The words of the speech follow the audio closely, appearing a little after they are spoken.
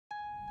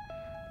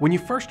When you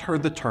first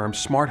heard the term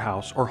smart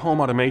house or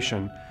home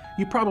automation,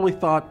 you probably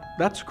thought,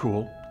 that's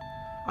cool.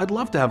 I'd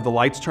love to have the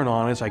lights turn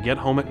on as I get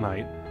home at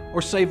night, or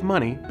save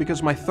money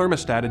because my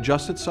thermostat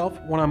adjusts itself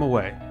when I'm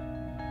away.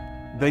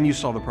 Then you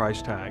saw the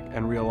price tag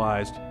and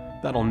realized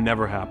that'll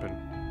never happen.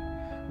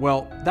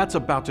 Well, that's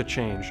about to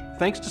change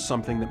thanks to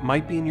something that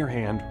might be in your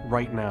hand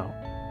right now.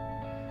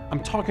 I'm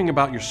talking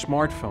about your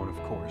smartphone,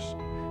 of course.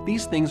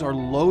 These things are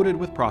loaded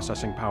with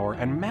processing power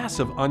and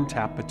massive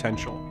untapped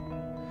potential.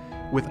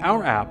 With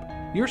our app,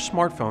 your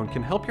smartphone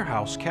can help your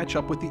house catch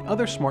up with the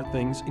other smart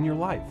things in your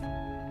life.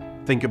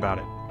 Think about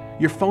it.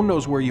 Your phone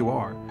knows where you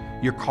are.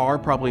 Your car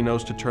probably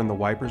knows to turn the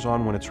wipers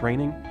on when it's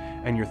raining,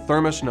 and your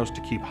thermos knows to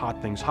keep hot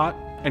things hot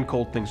and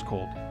cold things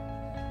cold.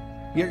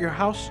 Yet your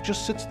house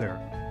just sits there,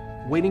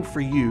 waiting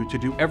for you to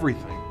do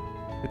everything.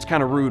 It's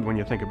kind of rude when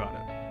you think about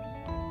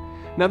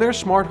it. Now, there are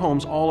smart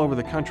homes all over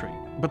the country,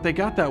 but they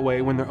got that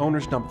way when their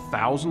owners dumped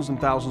thousands and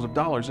thousands of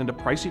dollars into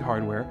pricey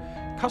hardware,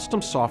 custom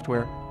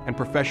software, and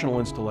professional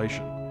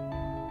installation.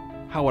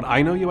 How would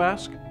I know, you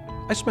ask?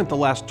 I spent the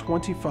last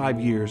 25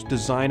 years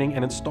designing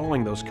and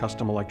installing those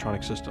custom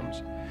electronic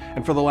systems.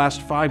 And for the last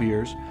 5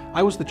 years,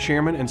 I was the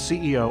chairman and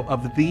CEO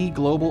of the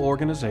global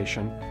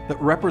organization that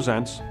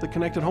represents the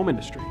connected home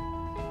industry.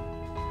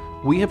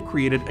 We have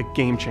created a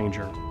game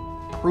changer,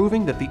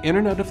 proving that the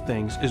Internet of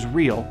Things is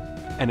real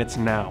and it's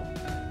now.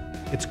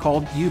 It's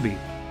called Ubi,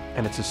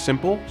 and it's a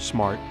simple,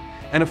 smart,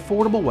 and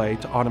affordable way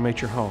to automate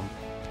your home.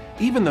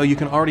 Even though you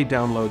can already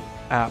download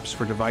apps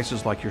for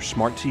devices like your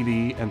smart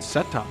TV and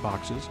set-top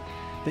boxes,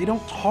 they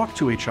don't talk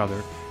to each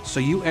other, so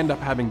you end up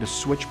having to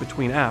switch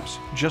between apps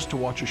just to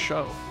watch a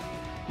show.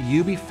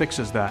 Ubi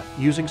fixes that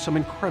using some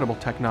incredible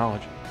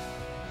technology.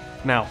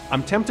 Now,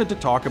 I'm tempted to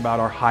talk about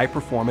our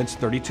high-performance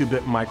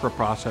 32-bit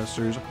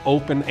microprocessors,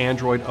 open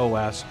Android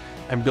OS,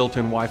 and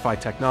built-in Wi-Fi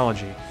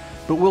technology,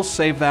 but we'll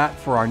save that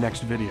for our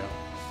next video.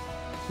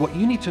 What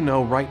you need to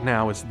know right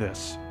now is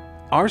this: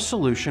 our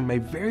solution may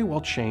very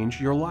well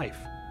change your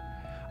life.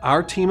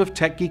 Our team of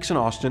tech geeks in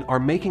Austin are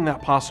making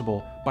that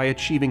possible by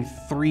achieving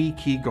 3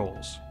 key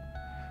goals.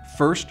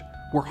 First,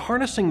 we're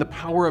harnessing the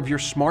power of your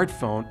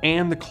smartphone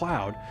and the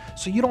cloud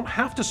so you don't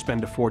have to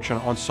spend a fortune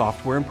on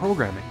software and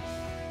programming.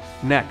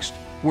 Next,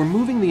 we're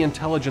moving the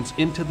intelligence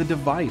into the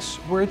device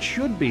where it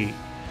should be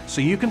so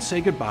you can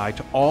say goodbye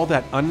to all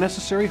that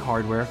unnecessary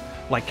hardware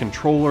like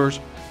controllers,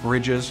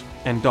 bridges,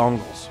 and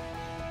dongles.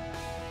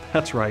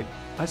 That's right,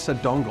 I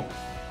said dongle.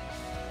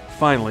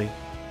 Finally,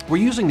 we're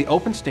using the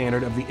open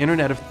standard of the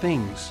Internet of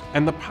Things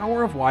and the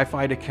power of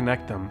Wi-Fi to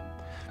connect them.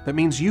 That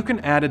means you can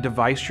add a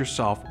device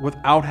yourself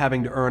without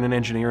having to earn an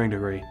engineering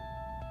degree.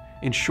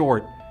 In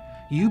short,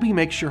 Ubi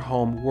makes your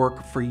home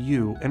work for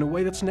you in a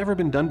way that's never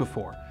been done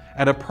before,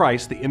 at a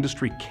price the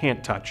industry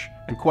can't touch,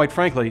 and quite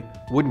frankly,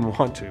 wouldn't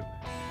want to.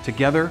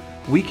 Together,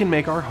 we can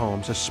make our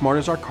homes as smart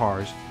as our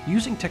cars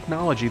using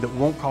technology that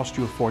won't cost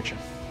you a fortune.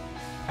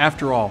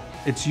 After all,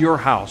 it's your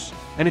house,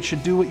 and it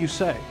should do what you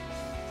say.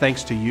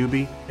 Thanks to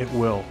Ubi, it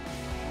will.